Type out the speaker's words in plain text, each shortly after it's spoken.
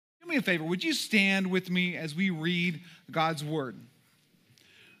me a favor. Would you stand with me as we read God's word?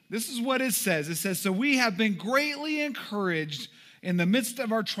 This is what it says. It says, so we have been greatly encouraged in the midst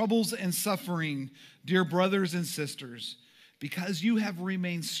of our troubles and suffering, dear brothers and sisters, because you have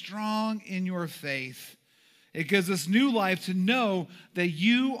remained strong in your faith. It gives us new life to know that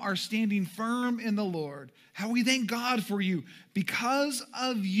you are standing firm in the Lord. How we thank God for you. Because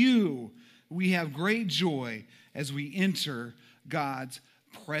of you, we have great joy as we enter God's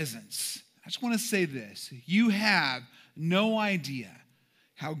presence. I just want to say this. You have no idea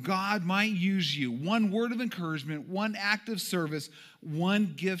how God might use you. One word of encouragement, one act of service,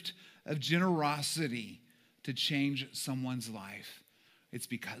 one gift of generosity to change someone's life. It's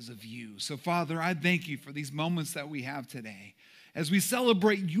because of you. So, Father, I thank you for these moments that we have today. As we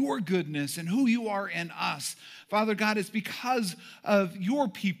celebrate your goodness and who you are in us. Father God, it's because of your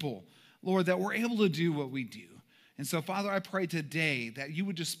people, Lord, that we're able to do what we do. And so, Father, I pray today that you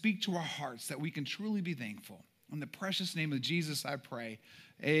would just speak to our hearts, that we can truly be thankful. In the precious name of Jesus, I pray.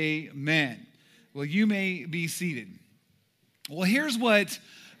 Amen. Well, you may be seated. Well, here's what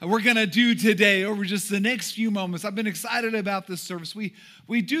we're going to do today over just the next few moments. I've been excited about this service.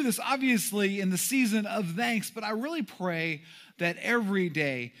 We do this obviously in the season of thanks, but I really pray that every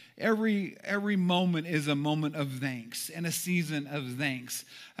day, every moment is a moment of thanks and a season of thanks.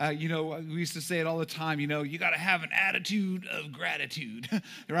 We used to say it all the time, you got to have an attitude of gratitude,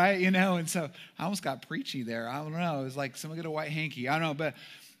 right? And so I almost got preachy there. I don't know. It was like someone get a white hanky. I don't know.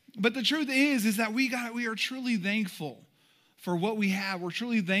 But the truth is that we are truly thankful for what we have. We're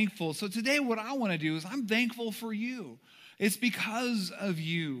truly thankful. So today what I want to do is I'm thankful for you. It's because of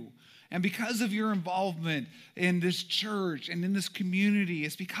you and because of your involvement in this church and in this community.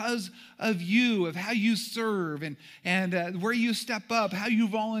 It's because of you, of how you serve and where you step up, how you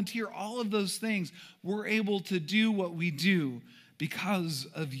volunteer, all of those things. We're able to do what we do because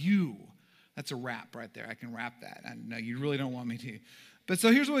of you. That's a rap right there. I can rap that. I know you really don't want me to. But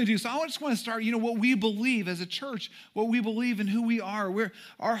so here's what we do. So I just want to start, what we believe as a church, what we believe in who we are.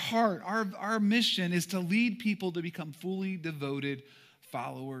 Our heart, our mission is to lead people to become fully devoted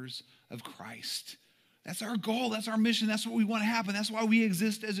followers of Christ. That's our goal. That's our mission. That's what we want to happen. That's why we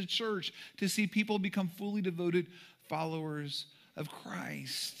exist as a church, to see people become fully devoted followers of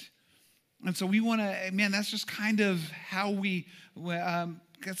Christ. And so we want to, that's just kind of how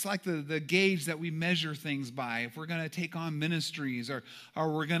it's like the gauge that we measure things by. If we're going to take on ministries or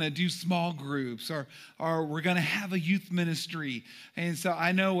we're going to do small groups or we're going to have a youth ministry. And so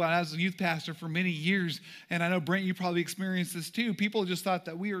I know I was a youth pastor for many years, and I know, Brent, you probably experienced this too. People just thought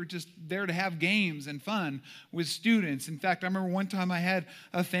that we were just there to have games and fun with students. In fact, I remember one time I had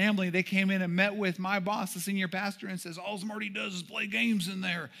a family. They came in and met with my boss, the senior pastor, and says, all Marty does is play games in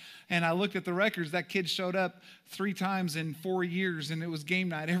there. And I looked at the records. That kid showed up 3 times in 4 years, and it was game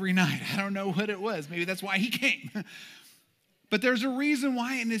night every night. I don't know what it was. Maybe that's why he came. But there's a reason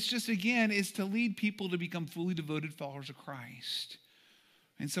why, and it's just, again, is to lead people to become fully devoted followers of Christ.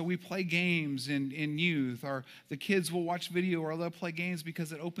 And so we play games in youth, or the kids will watch video, or they'll play games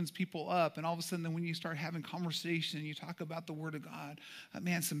because it opens people up. And all of a sudden, then when you start having conversation and you talk about the Word of God,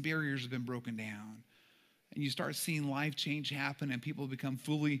 some barriers have been broken down. And you start seeing life change happen, and people become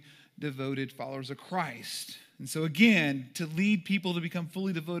fully devoted followers of Christ. And so again, to lead people to become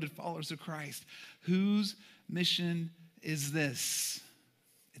fully devoted followers of Christ, whose mission is this?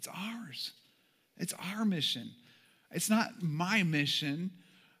 It's ours. It's our mission. It's not my mission.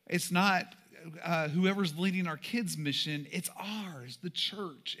 It's not whoever's leading our kids' mission. It's ours, the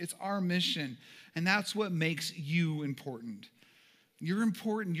church. It's our mission. And that's what makes you important. You're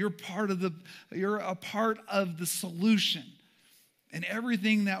important. You're a part of the solution. And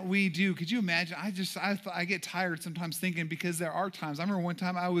everything that we do, could you imagine? I get tired sometimes thinking, because there are times. I remember one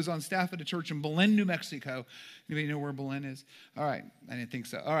time I was on staff at a church in Belen, New Mexico. Anybody know where Belen is? All right. I didn't think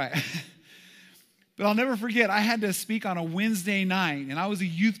so. All right. But I'll never forget, I had to speak on a Wednesday night, and I was a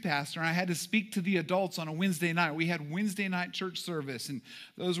youth pastor, and I had to speak to the adults on a Wednesday night. We had Wednesday night church service, and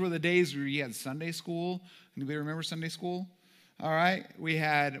those were the days where you had Sunday school. Anybody remember Sunday school? All right. We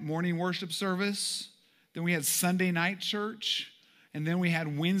had morning worship service. Then we had Sunday night church. And then we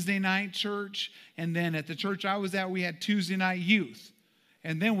had Wednesday night church. And then at the church I was at, we had Tuesday night youth.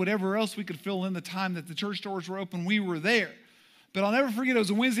 And then whatever else we could fill in the time that the church doors were open, we were there. But I'll never forget, it was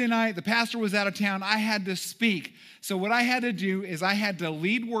a Wednesday night. The pastor was out of town. I had to speak. So what I had to do is I had to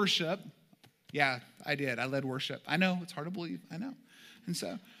lead worship. Yeah, I did. I led worship. I know, it's hard to believe. I know. And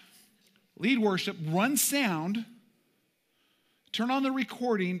so lead worship, run sound, turn on the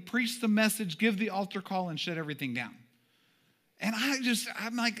recording, preach the message, give the altar call, and shut everything down. And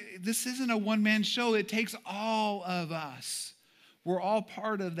I'm like, this isn't a one-man show. It takes all of us We're all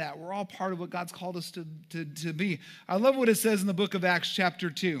part of that. We're all part of what God's called us to be. I love what it says in the book of Acts chapter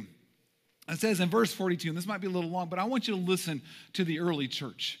 2. It says in verse 42, and this might be a little long, but I want you to listen to the early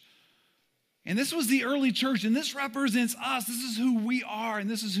church. And this was the early church, and this represents us. This is who we are, and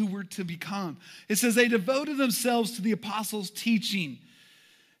this is who we're to become. It says they devoted themselves to the apostles' teaching,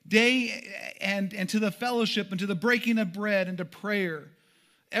 and to the fellowship, and to the breaking of bread, and to prayer.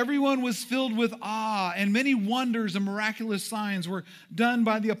 Everyone was filled with awe, and many wonders and miraculous signs were done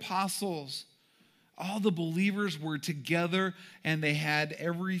by the apostles. All the believers were together, and they had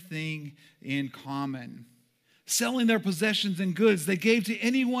everything in common. Selling their possessions and goods, they gave to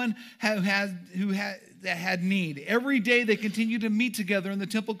anyone that had need. Every day they continued to meet together in the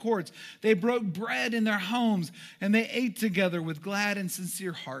temple courts. They broke bread in their homes, and they ate together with glad and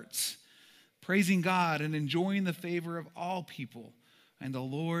sincere hearts, praising God and enjoying the favor of all people. And the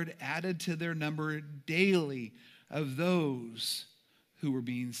Lord added to their number daily of those who were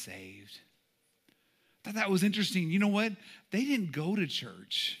being saved. I thought that was interesting. You know what? They didn't go to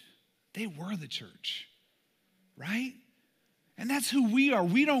church. They were the church, right? And that's who we are.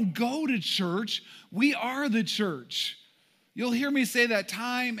 We don't go to church. We are the church. You'll hear me say that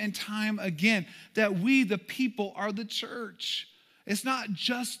time and time again, that we, the people, are the church. It's not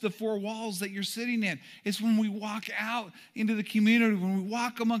just the four walls that you're sitting in. It's when we walk out into the community, when we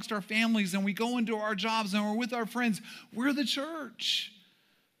walk amongst our families and we go into our jobs and we're with our friends, we're the church.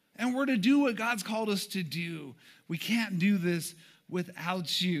 And we're to do what God's called us to do. We can't do this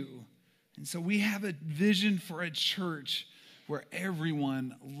without you. And so we have a vision for a church where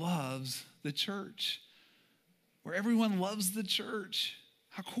everyone loves the church. Where everyone loves the church.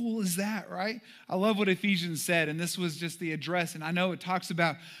 How cool is that, right? I love what Ephesians said, and this was just the address. And I know it talks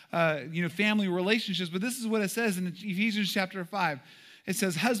about family relationships, but this is what it says in Ephesians chapter 5. It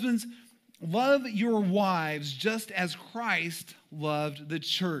says, husbands, love your wives just as Christ loved the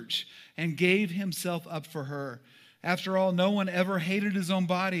church and gave himself up for her. After all, no one ever hated his own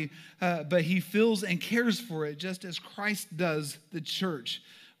body, but he fills and cares for it just as Christ does the church.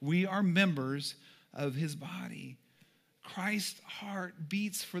 We are members of his body. Christ's heart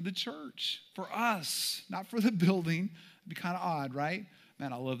beats for the church, for us, not for the building. It'd be kind of odd, right?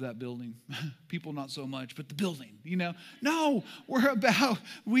 Man, I love that building. People not so much, but the building, No,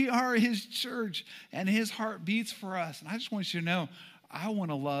 we are his church, and his heart beats for us. And I just want you to know, I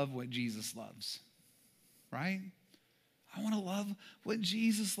want to love what Jesus loves, right? I want to love what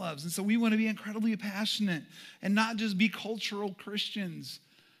Jesus loves. And so we want to be incredibly passionate and not just be cultural Christians.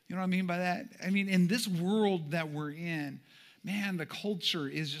 You know what I mean by that? I mean, in this world that we're in, man, the culture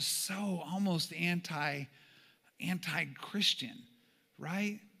is just so almost anti-Christian,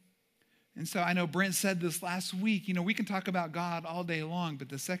 right? And so I know Brent said this last week, we can talk about God all day long, but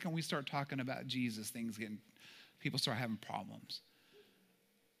the second we start talking about Jesus, people start having problems.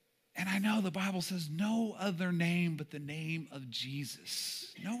 And I know the Bible says no other name but the name of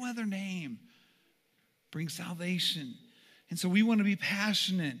Jesus. No other name brings salvation. And so we want to be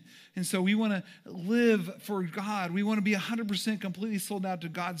passionate. And so we want to live for God. We want to be 100% completely sold out to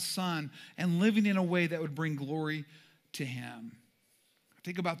God's Son and living in a way that would bring glory to him.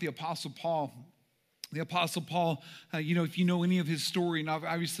 Think about the Apostle Paul. The Apostle Paul, if you know any of his story, and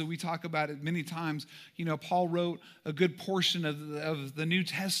obviously we talk about it many times, Paul wrote a good portion of the New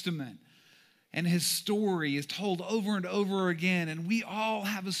Testament. And his story is told over and over again. And we all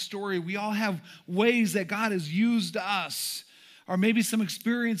have a story. We all have ways that God has used us, or maybe some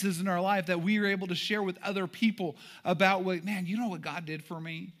experiences in our life that we are able to share with other people about what God did for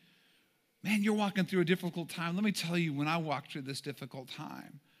me? Man, you're walking through a difficult time. Let me tell you when I walked through this difficult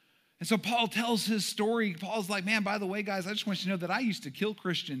time. And so Paul tells his story. Paul's like, man, by the way, guys, I just want you to know that I used to kill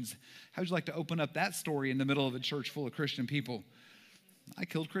Christians. How would you like to open up that story in the middle of a church full of Christian people? I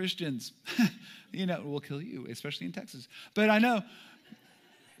killed Christians. We'll kill you, especially in Texas. But I know.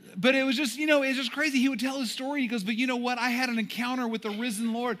 But it was just, it's just crazy. He would tell his story. He goes, but you know what? I had an encounter with the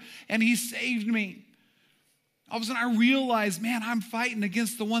risen Lord, and he saved me. All of a sudden, I realized, man, I'm fighting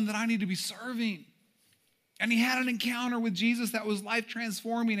against the one that I need to be serving. And he had an encounter with Jesus that was life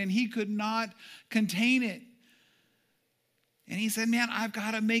transforming, and he could not contain it. And he said, man, I've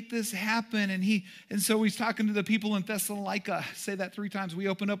got to make this happen. And so he's talking to the people in Thessalonica. Say that 3 times. We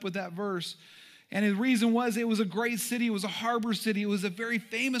open up with that verse. And his reason was it was a great city. It was a harbor city. It was a very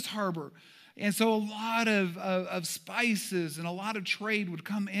famous harbor. And so a lot of spices and a lot of trade would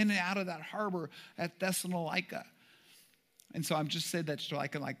come in and out of that harbor at Thessalonica. And so I'm just saying that so I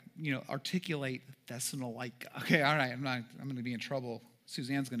can articulate Thessalonica. Okay, all right, I'm going to be in trouble.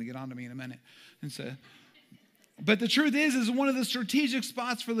 Suzanne's going to get on to me in a minute. And so But the truth is one of the strategic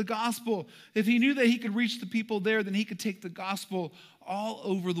spots for the gospel. If he knew that he could reach the people there, then he could take the gospel all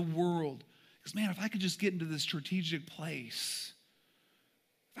over the world. Because, man, if I could just get into this strategic place,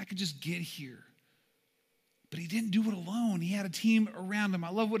 if I could just get here. But he didn't do it alone. He had a team around him.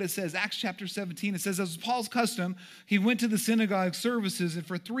 I love what it says. Acts chapter 17, it says, as Paul's custom, he went to the synagogue services, and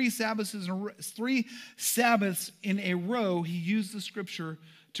for 3 Sabbaths in a row, he used the scripture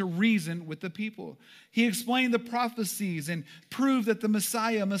to reason with the people. He explained the prophecies and proved that the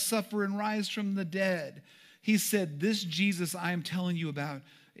Messiah must suffer and rise from the dead. He said, this Jesus I am telling you about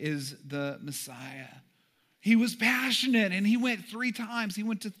is the Messiah. He was passionate, and he went 3 times. He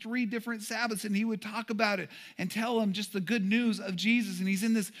went to 3 different Sabbaths, and he would talk about it and tell them just the good news of Jesus. And he's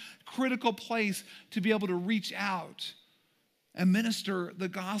in this critical place to be able to reach out and minister the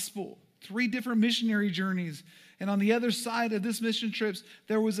gospel. 3 different missionary journeys. And on the other side of this mission trips,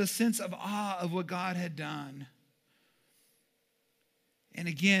 there was a sense of awe of what God had done. And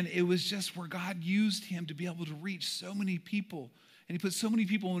again, it was just where God used him to be able to reach so many people. And he put so many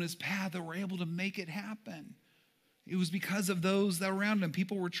people in his path that were able to make it happen. It was because of those that were around him.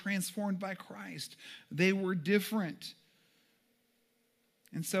 People were transformed by Christ. They were different.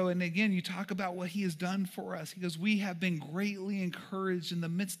 And again, you talk about what he has done for us. He goes, we have been greatly encouraged in the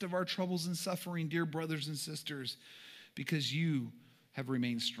midst of our troubles and suffering, dear brothers and sisters, because you have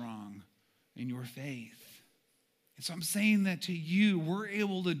remained strong in your faith. And so I'm saying that to you, we're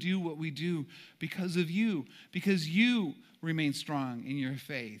able to do what we do because of you, because you remain strong in your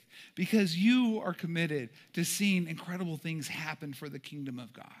faith, because you are committed to seeing incredible things happen for the kingdom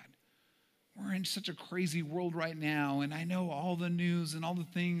of God. We're in such a crazy world right now, and I know all the news and all the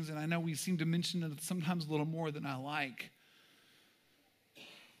things, and I know we seem to mention it sometimes a little more than I like.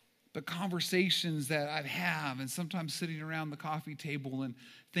 But conversations that I have, and sometimes sitting around the coffee table, and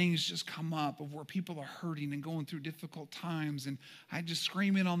things just come up of where people are hurting and going through difficult times, and I just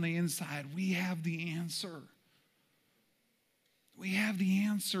scream it on the inside, we have the answer. We have the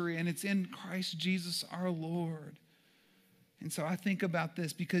answer, and it's in Christ Jesus our Lord. And so I think about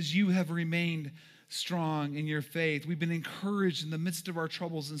this, because you have remained strong in your faith. We've been encouraged in the midst of our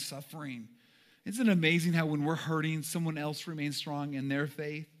troubles and suffering. Isn't it amazing how when we're hurting, someone else remains strong in their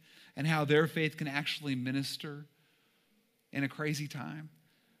faith, and how their faith can actually minister in a crazy time?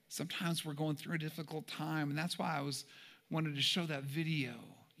 Sometimes we're going through a difficult time, and that's why I wanted to show that video.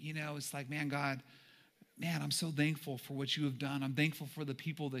 You know, it's like, man, God, man, I'm so thankful for what you have done. I'm thankful for the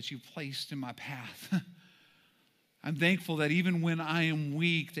people that you've placed in my path. I'm thankful that even when I am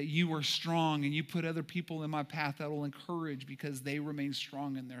weak, that you are strong, and you put other people in my path that will encourage because they remain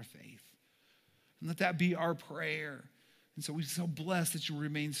strong in their faith. And let that be our prayer. And so we're so blessed that you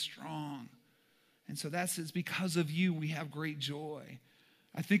remain strong. And so it's because of you we have great joy.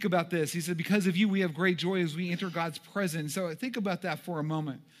 I think about this. He said, because of you we have great joy as we enter God's presence. So I think about that for a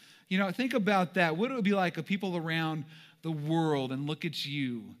moment. You know, think about that. What it would be like if people around the world and look at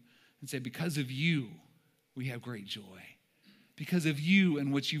you and say, because of you we have great joy. Because of you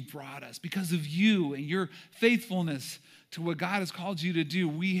and what you've brought us. Because of you and your faithfulness to what God has called you to do,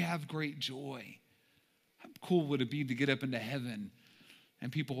 we have great joy. How cool would it be to get up into heaven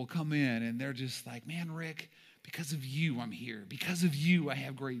and people will come in and they're just like, man, Rick, because of you, I'm here. Because of you, I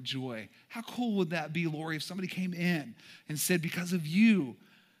have great joy. How cool would that be, Lori, if somebody came in and said, because of you,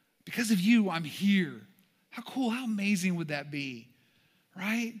 I'm here. How cool, how amazing would that be,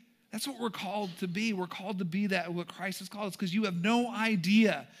 right? That's what we're called to be. We're called to be that, what Christ has called us, because you have no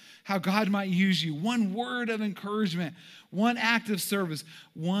idea how God might use you. One word of encouragement, one act of service,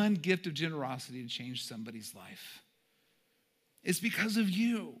 one gift of generosity to change somebody's life. It's because of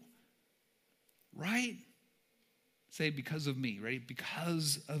you, right? Say, because of me, right?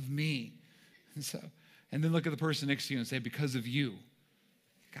 Because of me. And then look at the person next to you and say, because of you.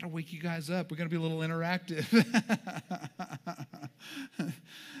 Got to wake you guys up. We're going to be a little interactive.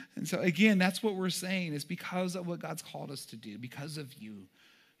 And so, again, that's what we're saying. It's because of what God's called us to do, because of you.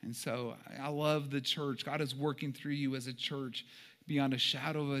 And so I love the church. God is working through you as a church beyond a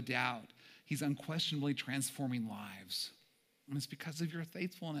shadow of a doubt. He's unquestionably transforming lives. And it's because of your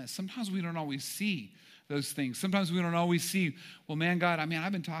faithfulness. Sometimes we don't always see those things. Sometimes we don't always see, well, man, God,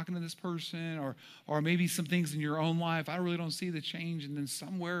 I've been talking to this person, or maybe some things in your own life. I really don't see the change. And then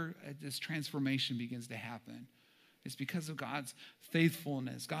somewhere this transformation begins to happen. It's because of God's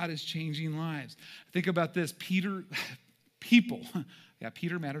faithfulness. God is changing lives. Think about this. People, yeah,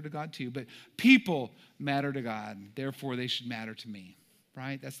 Peter mattered to God too, but people matter to God. Therefore, they should matter to me,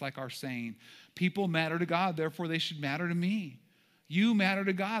 right? That's like our saying. People matter to God. Therefore, they should matter to me. You matter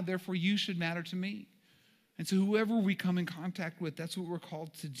to God. Therefore, you should matter to me. And so whoever we come in contact with, that's what we're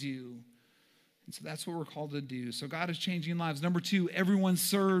called to do. So that's what we're called to do. So God is changing lives. Number 2, everyone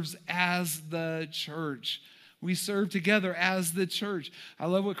serves as the church. We serve together as the church. I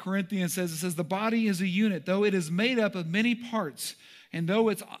love what Corinthians says. It says, the body is a unit, though it is made up of many parts. And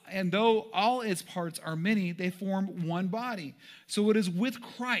though all its parts are many, they form one body. So it is with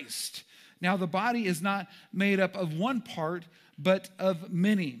Christ. Now the body is not made up of one part, but of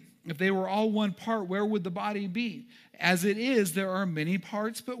many. If they were all one part, where would the body be? As it is, there are many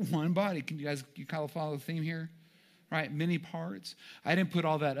parts, but one body. Can you kind of follow the theme here? Right, many parts. I didn't put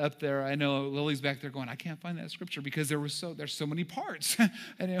all that up there. I know Lily's back there going, I can't find that scripture because there's so many parts. I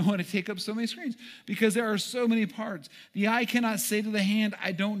didn't want to take up so many screens because there are so many parts. The eye cannot say to the hand,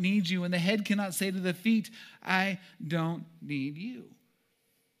 I don't need you. And the head cannot say to the feet, I don't need you.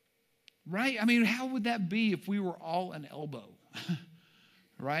 Right? I mean, how would that be if we were all an elbow?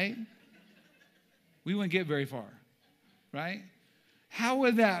 Right? We wouldn't get very far. Right? How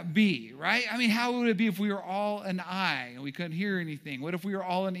would that be, right? I mean, how would it be if we were all an eye and we couldn't hear anything? What if we were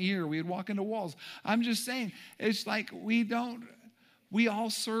all an ear? We would walk into walls. I'm just saying, it's like we all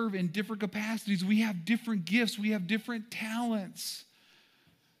serve in different capacities. We have different gifts. We have different talents.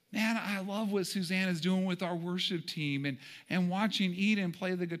 Man, I love what Suzanne is doing with our worship team and watching Eden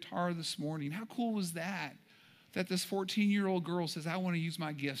play the guitar this morning. How cool was that? That this 14-year-old girl says, I want to use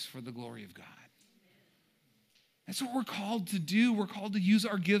my gifts for the glory of God. That's what we're called to do. We're called to use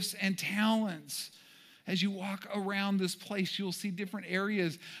our gifts and talents. As you walk around this place, you'll see different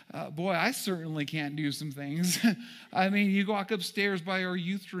areas. Boy, I certainly can't do some things. I mean, you walk upstairs by our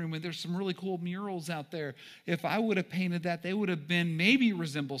youth room, and there's some really cool murals out there. If I would have painted that, they would have been maybe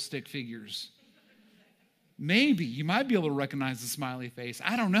resemble stick figures. Maybe. You might be able to recognize the smiley face.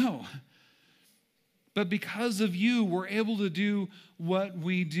 I don't know. But because of you, we're able to do what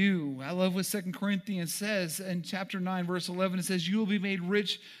we do. I love what 2 Corinthians says in chapter 9, verse 11. It says, you will be made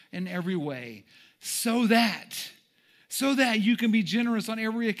rich in every way so that you can be generous on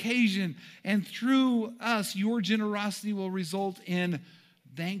every occasion. And through us, your generosity will result in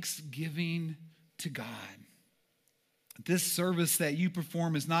thanksgiving to God. This service that you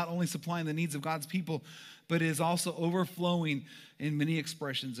perform is not only supplying the needs of God's people, but is also overflowing in many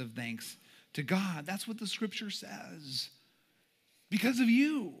expressions of thanks to God. That's what the scripture says. Because of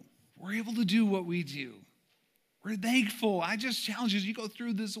you, we're able to do what we do. We're thankful. I just challenge you as you go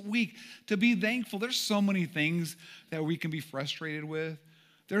through this week to be thankful. There's so many things that we can be frustrated with.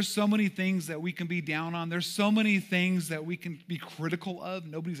 There's so many things that we can be down on. There's so many things that we can be critical of.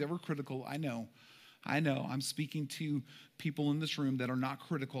 Nobody's ever critical. I know. I'm speaking to people in this room that are not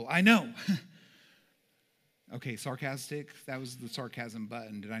critical. I know. Okay, sarcastic. That was the sarcasm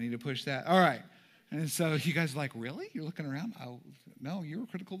button. Did I need to push that? All right. And so you guys are like, really? You're looking around? Oh, no, you were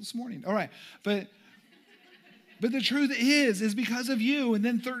critical this morning. All right. But the truth is because of you. And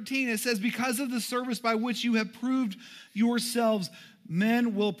then 13, it says, because of the service by which you have proved yourselves,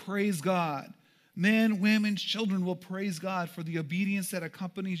 men will praise God. Men, women, children will praise God for the obedience that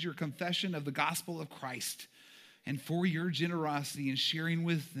accompanies your confession of the gospel of Christ and for your generosity in sharing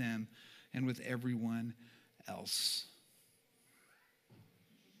with them and with everyone else.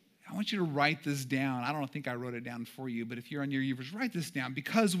 I want you to write this down. I don't think I wrote it down for you, but if you're on your Euverse, write this down.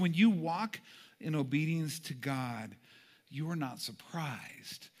 Because when you walk in obedience to God, you are not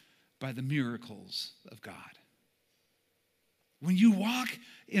surprised by the miracles of God. When you walk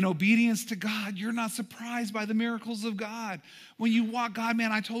in obedience to God, you're not surprised by the miracles of God. When you walk, God,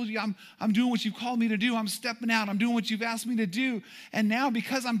 man, I told you I'm doing what you've called me to do. I'm stepping out. I'm doing what you've asked me to do. And now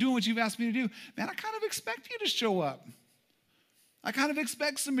because I'm doing what you've asked me to do, man, I kind of expect you to show up. I kind of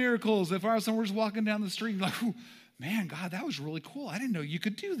expect some miracles. If I was somewhere just walking down the street, like, man, God, that was really cool. I didn't know you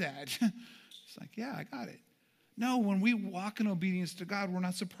could do that. It's like, yeah, I got it. No, when we walk in obedience to God, we're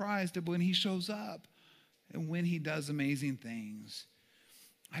not surprised when he shows up and when he does amazing things.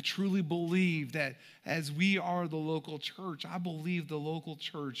 I truly believe that as we are the local church, I believe the local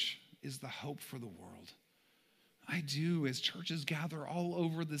church is the hope for the world. I do. As churches gather all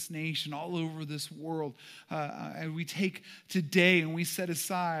over this nation, all over this world, and we take today and we set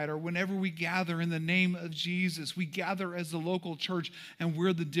aside, or whenever we gather in the name of Jesus, we gather as the local church and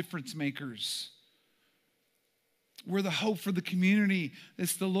we're the difference makers. We're the hope for the community.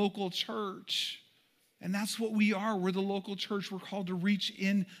 It's the local church. And that's what we are. We're the local church. We're called to reach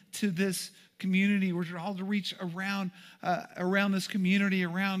into this community. We're called to reach around this community,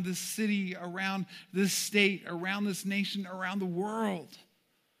 around this city, around this state, around this nation, around the world.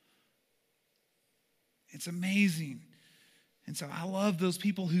 It's amazing. And so I love those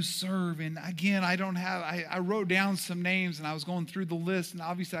people who serve. And again, I wrote down some names and I was going through the list, and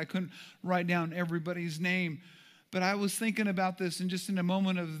obviously I couldn't write down everybody's name. But I was thinking about this, and just in a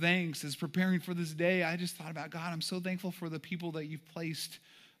moment of thanks, as preparing for this day, I just thought about, God, I'm so thankful for the people that you've placed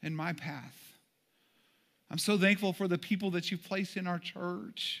in my path. I'm so thankful for the people that you've placed in our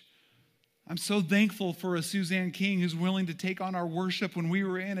church. I'm so thankful for a Suzanne King who's willing to take on our worship when we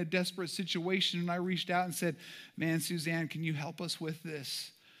were in a desperate situation. And I reached out and said, man, Suzanne, can you help us with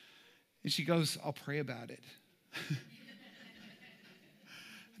this? And she goes, I'll pray about it.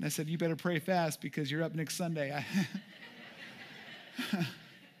 And I said, you better pray fast because you're up next Sunday.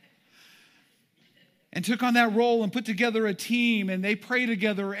 And took on that role and put together a team, and they pray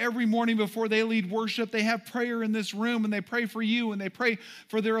together every morning before they lead worship. They have prayer in this room, and they pray for you, and they pray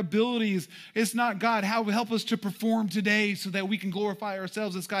for their abilities. It's not, God, help us to perform today so that we can glorify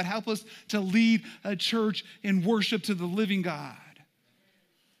ourselves. It's, God, help us to lead a church in worship to the living God.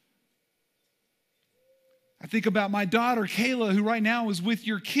 I think about my daughter, Kayla, who right now is with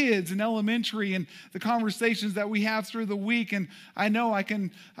your kids in elementary, and the conversations that we have through the week. And I know I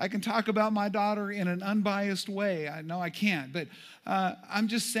can talk about my daughter in an unbiased way. I know I can't, but I'm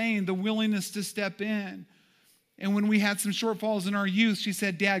just saying the willingness to step in. And when we had some shortfalls in our youth, she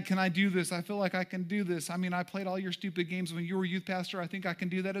said, Dad, can I do this? I feel like I can do this. I mean, I played all your stupid games when you were youth pastor. I think I can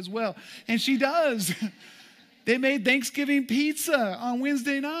do that as well. And she does. They made Thanksgiving pizza on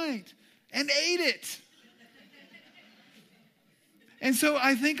Wednesday night and ate it. And so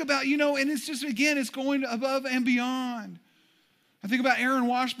I think about, and it's just, again, it's going above and beyond. I think about Aaron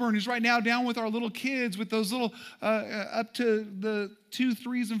Washburn, who's right now down with our little kids, with those little, up to the 2,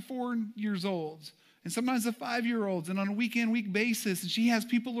 3s, and 4 years olds, and sometimes the 5-year-olds, and on a week basis. And she has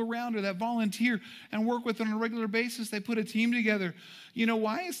people around her that volunteer and work with her on a regular basis. They put a team together. You know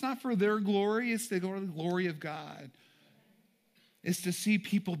why? It's not for their glory. It's the glory of God. It's to see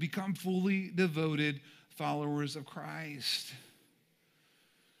people become fully devoted followers of Christ.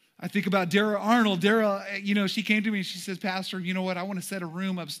 I think about Dara Arnold. Dara, she came to me and she says, Pastor, you know what? I want to set a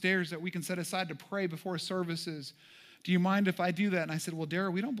room upstairs that we can set aside to pray before services. Do you mind if I do that? And I said, well,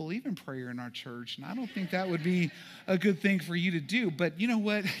 Dara, we don't believe in prayer in our church, and I don't think that would be a good thing for you to do. But you know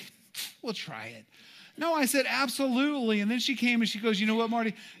what? We'll try it. No, I said, absolutely. And then she came and she goes, you know what,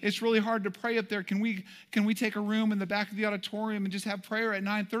 Marty? It's really hard to pray up there. Can we take a room in the back of the auditorium and just have prayer at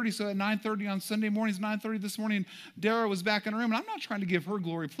 9:30? So at 9:30 on Sunday mornings, 9:30 this morning, Dara was back in her room. And I'm not trying to give her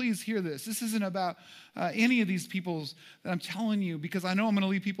glory. Please hear this. This isn't about any of these people's that I'm telling you, because I know I'm going to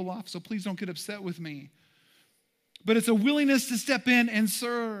leave people off. So please don't get upset with me. But it's a willingness to step in and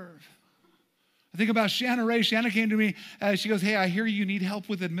serve. I think about Shanna Ray. Shanna came to me. She goes, hey, I hear you need help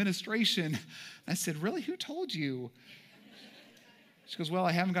with administration. I said, really? Who told you? She goes, well,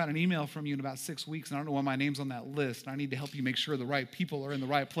 I haven't got an email from you in about 6 weeks, and I don't know why my name's on that list. And I need to help you make sure the right people are in the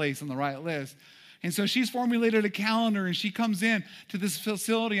right place on the right list. And so she's formulated a calendar, and she comes in to this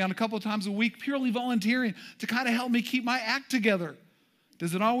facility on a couple of times a week, purely volunteering to kind of help me keep my act together.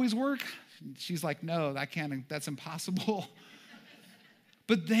 Does it always work? She's like, no, that's impossible.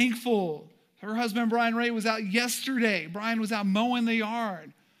 But thankful. Her husband, Brian Ray, was out yesterday. Brian was out mowing the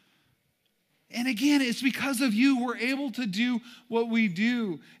yard. And again, it's because of you we're able to do what we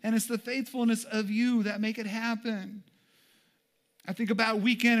do. And it's the faithfulness of you that make it happen. I think about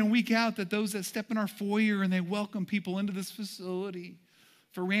week in and week out that those that step in our foyer and they welcome people into this facility.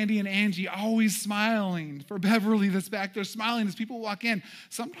 For Randy and Angie, always smiling. For Beverly that's back there smiling as people walk in.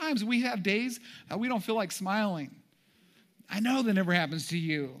 Sometimes we have days that we don't feel like smiling. I know that never happens to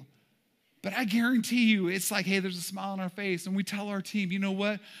you. But I guarantee you, it's like, hey, there's a smile on our face. And we tell our team, you know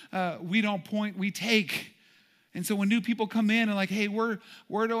what? We don't point, we take. And so when new people come in and like, hey, where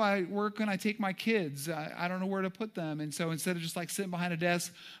can I take my kids? I don't know where to put them. And so instead of just like sitting behind a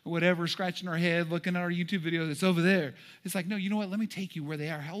desk or whatever, scratching our head, looking at our YouTube videos, it's over there. It's like, no, you know what? Let me take you where they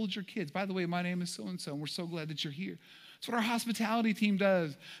are. How old are your kids? By the way, my name is so-and-so, and we're so glad that you're here. That's what our hospitality team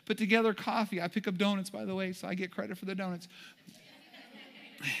does. Put together coffee. I pick up donuts, by the way, so I get credit for the donuts.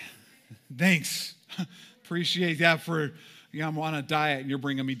 Thanks. Appreciate that for, I'm on a diet and you're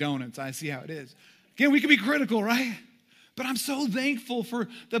bringing me donuts. I see how it is. Again, we can be critical, right? But I'm so thankful for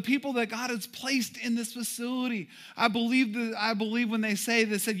the people that God has placed in this facility. I believe when they said,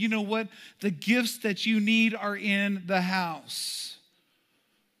 you know what? The gifts that you need are in the house.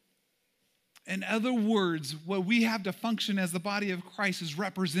 In other words, what we have to function as the body of Christ is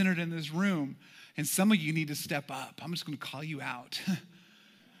represented in this room. And some of you need to step up. I'm just going to call you out.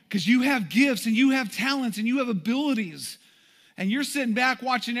 Because you have gifts and you have talents and you have abilities. And you're sitting back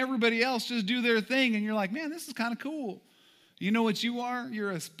watching everybody else just do their thing. And you're like, man, this is kind of cool. You know what you are?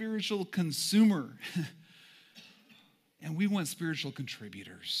 You're a spiritual consumer. And we want spiritual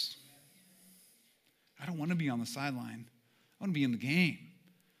contributors. I don't want to be on the sideline. I want to be in the game.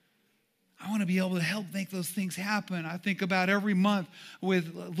 I want to be able to help make those things happen. I think about every month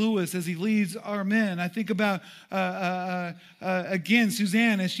with Lewis as he leads our men. I think about, again,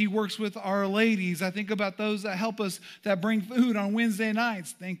 Suzanne as she works with our ladies. I think about those that help us, that bring food on Wednesday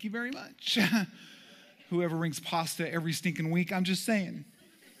nights. Thank you very much. Whoever brings pasta every stinking week, I'm just saying.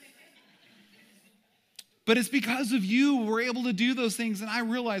 But it's because of you we're able to do those things. And I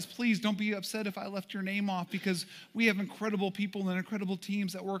realize, please don't be upset if I left your name off, because we have incredible people and incredible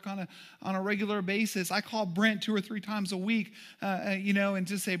teams that work on a regular basis. I call Brent 2 or 3 times a week, and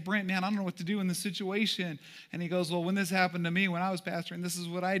just say, Brent, man, I don't know what to do in this situation. And he goes, well, when this happened to me when I was pastoring, this is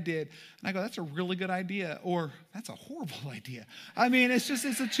what I did. And I go, that's a really good idea. Or that's a horrible idea. I mean, it's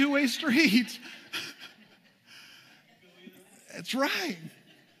a two-way street. That's right.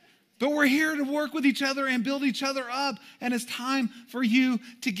 But we're here to work with each other and build each other up. And it's time for you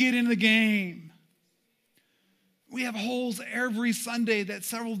to get in the game. We have holes every Sunday that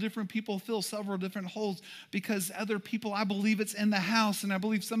several different people fill several different holes because other people, I believe it's in the house. And I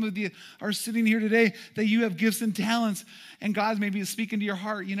believe some of you are sitting here today that you have gifts and talents. And God maybe is speaking to your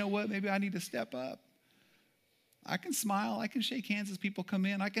heart. You know what? Maybe I need to step up. I can smile. I can shake hands as people come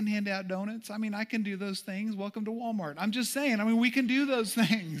in. I can hand out donuts. I mean, I can do those things. Welcome to Walmart. I'm just saying. I mean, we can do those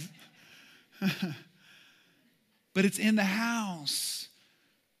things. But it's in the house.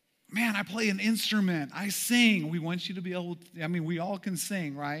 Man, I play an instrument. I sing. We want you to be able to, we all can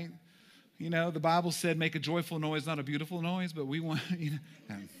sing, right? You know, the Bible said make a joyful noise, not a beautiful noise, but we want,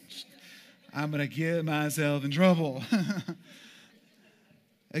 I'm going to get myself in trouble.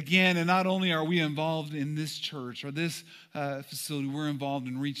 Again, and not only are we involved in this church or this facility, we're involved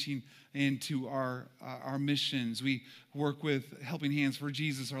in reaching into our missions. We work with Helping Hands for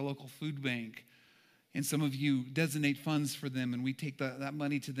Jesus, our local food bank. And some of you designate funds for them, and we take that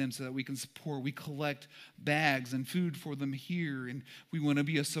money to them so that we can support. We collect bags and food for them here, and we want to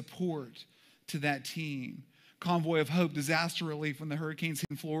be a support to that team. Convoy of Hope, disaster relief when the hurricanes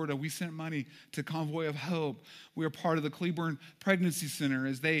hit in Florida. We sent money to Convoy of Hope. We are part of the Cleburne Pregnancy Center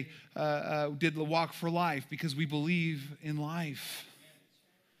as they did the Walk for Life because we believe in life.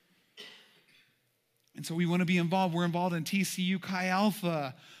 And so we want to be involved. We're involved in TCU Chi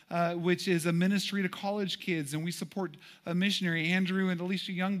Alpha, which is a ministry to college kids. And we support a missionary, Andrew and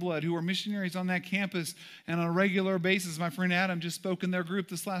Alicia Youngblood, who are missionaries on that campus. And on a regular basis, my friend Adam just spoke in their group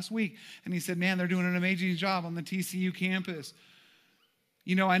this last week. And he said, man, they're doing an amazing job on the TCU campus.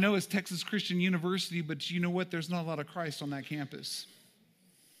 You know, I know it's Texas Christian University, but you know what? There's not a lot of Christ on that campus.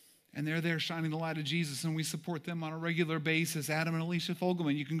 And they're there shining the light of Jesus, and we support them on a regular basis. Adam and Alicia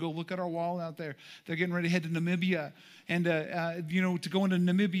Fogelman, you can go look at our wall out there. They're getting ready to head to Namibia. And, to go into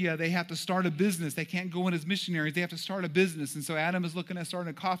Namibia, they have to start a business. They can't go in as missionaries. They have to start a business. And so Adam is looking at starting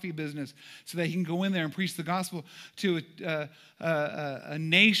a coffee business so that he can go in there and preach the gospel to a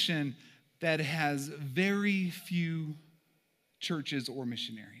nation that has very few churches or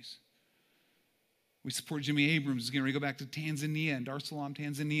missionaries. We support Jimmy Abrams. He's getting ready to go back to Tanzania and Dar es Salaam,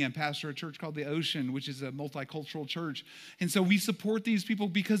 Tanzania, and pastor a church called The Ocean, which is a multicultural church. And so we support these people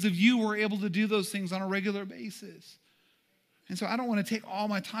because of you. We're able to do those things on a regular basis. And so I don't want to take all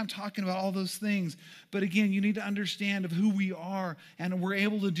my time talking about all those things. But again, you need to understand of who we are. And we're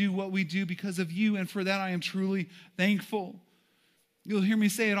able to do what we do because of you. And for that, I am truly thankful. You'll hear me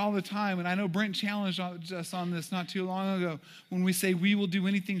say it all the time, and I know Brent challenged us on this not too long ago when we say we will do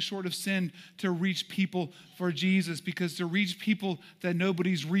anything short of sin to reach people for Jesus, because to reach people that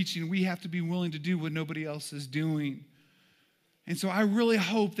nobody's reaching, we have to be willing to do what nobody else is doing. And so I really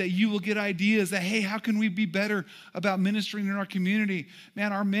hope that you will get ideas that, hey, how can we be better about ministering in our community?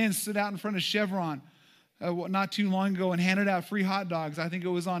 Man, our men stood out in front of Chevron not too long ago and handed out free hot dogs. I think it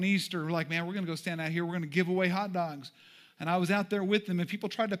was on Easter. We're like, man, we're going to go stand out here. We're going to give away hot dogs. And I was out there with them, and people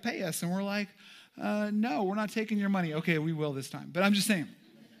tried to pay us, and we're like, no, we're not taking your money. Okay, we will this time. But I'm just saying.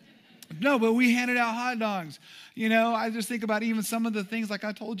 No, but we handed out hot dogs. You know, I just think about even some of the things, like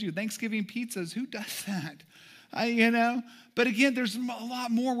I told you, Thanksgiving pizzas. Who does that? But again, there's a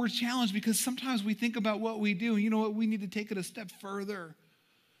lot more we're challenged because sometimes we think about what we do, and you know what? We need to take it a step further.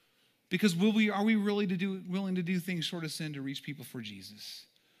 Because are we really willing to do things short of sin to reach people for Jesus?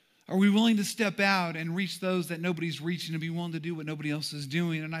 Are we willing to step out and reach those that nobody's reaching and be willing to do what nobody else is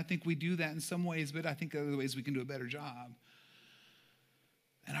doing? And I think we do that in some ways, but I think other ways we can do a better job.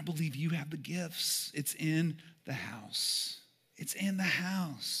 And I believe you have the gifts. It's in the house. It's in the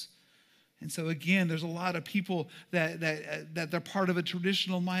house. And so again, there's a lot of people that they're part of a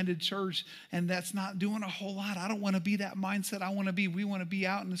traditional-minded church, and that's not doing a whole lot. I don't want to be that mindset. We want to be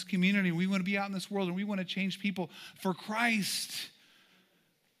out in this community. We want to be out in this world, and we want to change people for Christ.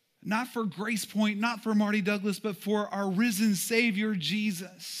 Not for Grace Point, not for Marty Douglas, but for our risen Savior,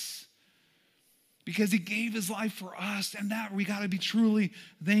 Jesus. because he gave his life for us, and that we got to be truly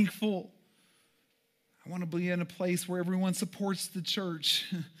thankful. I want to be in a place where everyone supports the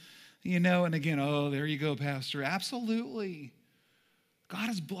church, and again, oh, there you go, Pastor. Absolutely. God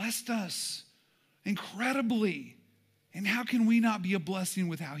has blessed us incredibly. And how can we not be a blessing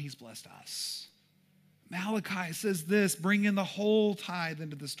with how he's blessed us? Malachi says this, bring in the whole tithe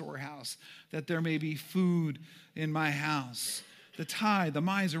into the storehouse, that there may be food in my house. The tithe, the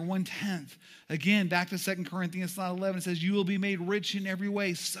miser, 1/10. Again, back to 2 Corinthians 11, it says, you will be made rich in every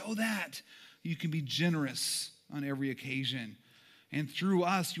way so that you can be generous on every occasion. And through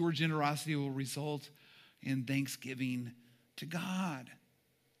us, your generosity will result in thanksgiving to God.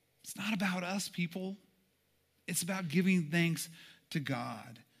 It's not about us, people. It's about giving thanks to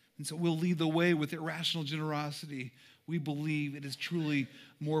God. And so we'll lead the way with irrational generosity. We believe it is truly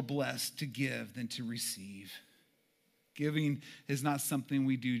more blessed to give than to receive. Giving is not something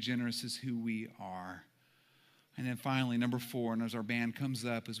we do. Generous is who we are. And then finally, number 4, and as our band comes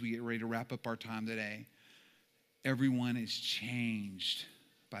up, as we get ready to wrap up our time today, everyone is changed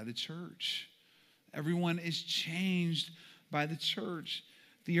by the church. Everyone is changed by the church.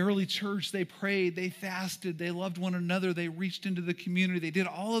 The early church, they prayed, they fasted, they loved one another, they reached into the community, they did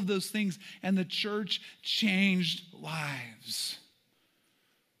all of those things, and the church changed lives.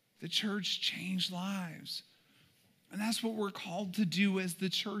 The church changed lives. And that's what we're called to do as the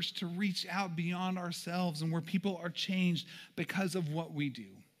church, to reach out beyond ourselves and where people are changed because of what we do.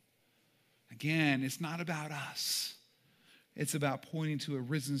 Again, it's not about us. It's about pointing to a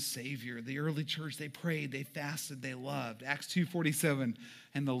risen Savior. The early church, they prayed, they fasted, they loved. Acts 2:47,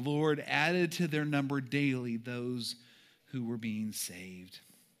 and the Lord added to their number daily those who were being saved.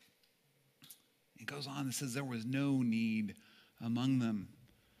 It goes on, it says there was no need among them.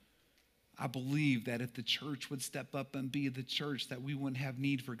 I believe that if the church would step up and be the church, that we wouldn't have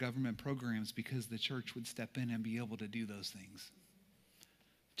need for government programs because the church would step in and be able to do those things.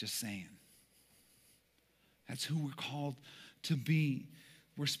 Just saying. That's who we're called to be.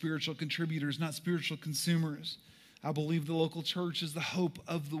 We're spiritual contributors, not spiritual consumers. I believe the local church is the hope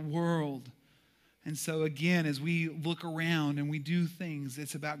of the world. And so again, as we look around and we do things,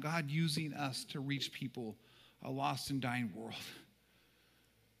 it's about God using us to reach people, a lost and dying world.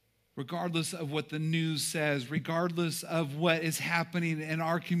 Regardless of what the news says, regardless of what is happening in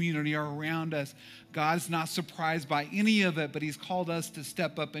our community or around us, God's not surprised by any of it, but he's called us to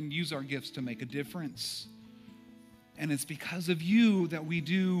step up and use our gifts to make a difference. And it's because of you that we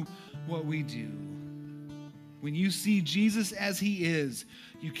do what we do. When you see Jesus as he is,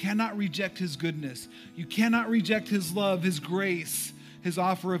 you cannot reject his goodness. You cannot reject his love, his grace, his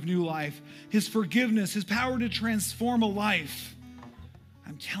offer of new life, his forgiveness, his power to transform a life.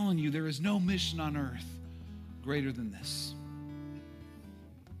 I'm telling you, there is no mission on earth greater than this.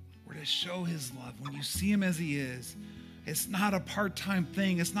 We're to show his love. When you see him as he is, it's not a part-time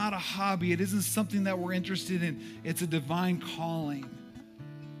thing. It's not a hobby. It isn't something that we're interested in. It's a divine calling.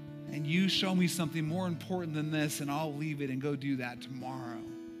 And you show me something more important than this, and I'll leave it and go do that tomorrow.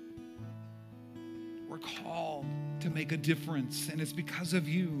 We're called to make a difference, and it's because of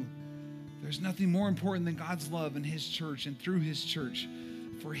you. There's nothing more important than God's love in his church and through his church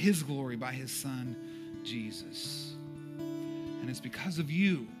for his glory by his son, Jesus. And it's because of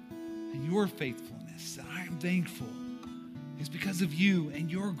you and your faithfulness that I am thankful. It's because of you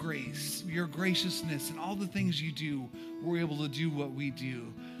and your grace, your graciousness, and all the things you do, we're able to do what we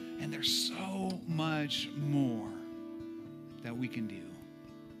do. And there's so much more that we can do.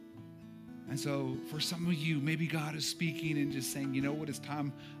 And so for some of you, maybe God is speaking and just saying, you know what, it's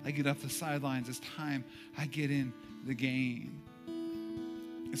time I get off the sidelines. It's time I get in the game.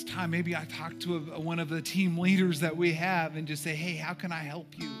 It's time maybe I talk to one of the team leaders that we have and just say, hey, how can I help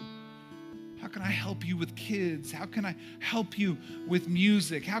you? How can I help you with kids? How can I help you with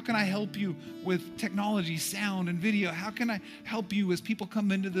music? How can I help you with technology, sound, and video? How can I help you as people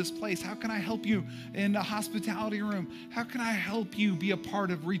come into this place? How can I help you in the hospitality room? How can I help you be a part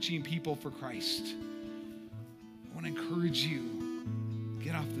of reaching people for Christ? I want to encourage you,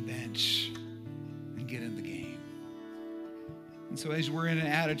 get off the bench and get in the game. And so as we're in an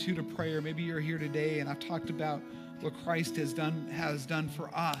attitude of prayer, maybe you're here today and I've talked about what Christ has done for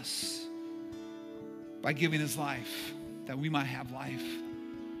us by giving his life, that we might have life.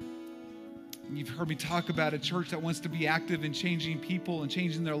 And you've heard me talk about a church that wants to be active in changing people and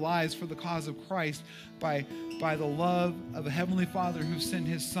changing their lives for the cause of Christ by the love of a heavenly Father who sent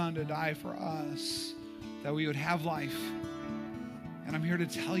his son to die for us, that we would have life. And I'm here to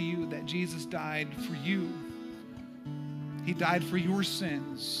tell you that Jesus died for you. He died for your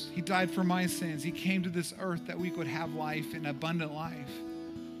sins. He died for my sins. He came to this earth that we could have life, and abundant life.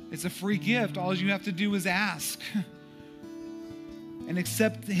 It's a free gift. All you have to do is ask and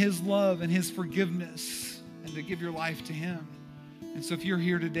accept his love and his forgiveness and to give your life to him. And so if you're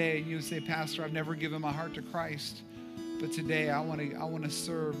here today and you say, Pastor, I've never given my heart to Christ, but today I want to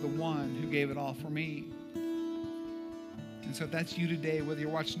serve the one who gave it all for me. And so if that's you today, whether you're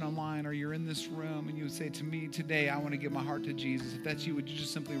watching online or you're in this room, and you would say to me, today I want to give my heart to Jesus. If that's you, would you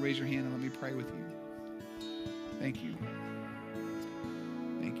just simply raise your hand and let me pray with you? Thank you.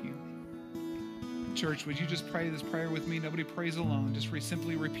 Thank you. Church, would you just pray this prayer with me? Nobody prays alone. Just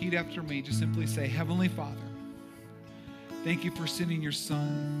simply repeat after me. Just simply say, Heavenly Father, thank you for sending your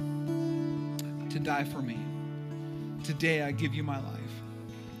Son to die for me. Today I give you my life.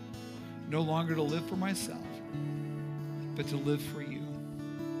 No longer to live for myself, but to live for you.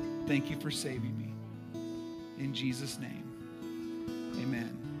 Thank you for saving me. In Jesus' name,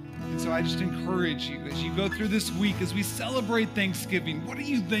 amen. And so I just encourage you, as you go through this week, as we celebrate Thanksgiving, what are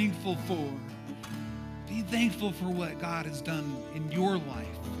you thankful for? Be thankful for what God has done in your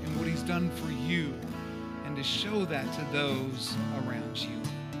life and what he's done for you, and to show that to those around you.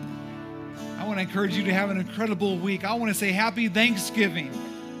 I want to encourage you to have an incredible week. I want to say happy Thanksgiving.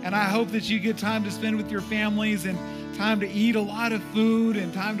 And I hope that you get time to spend with your families and time to eat a lot of food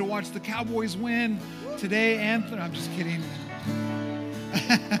and time to watch the Cowboys win today. And I'm just kidding.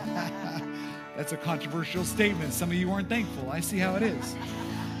 That's a controversial statement. Some of you aren't thankful. I see how it is.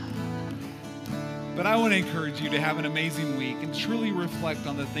 But I want to encourage you to have an amazing week and truly reflect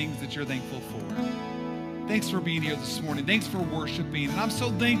on the things that you're thankful for. Thanks for being here this morning. Thanks for worshiping. And I'm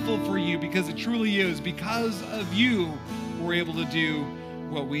so thankful for you, because it truly is because of you we're able to do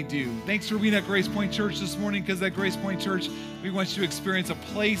what we do. Thanks for being at Grace Point Church this morning, because at Grace Point Church, we want you to experience a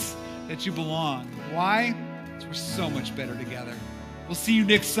place that you belong. Why? Because we're so much better together. We'll see you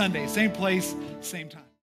next Sunday. Same place, same time.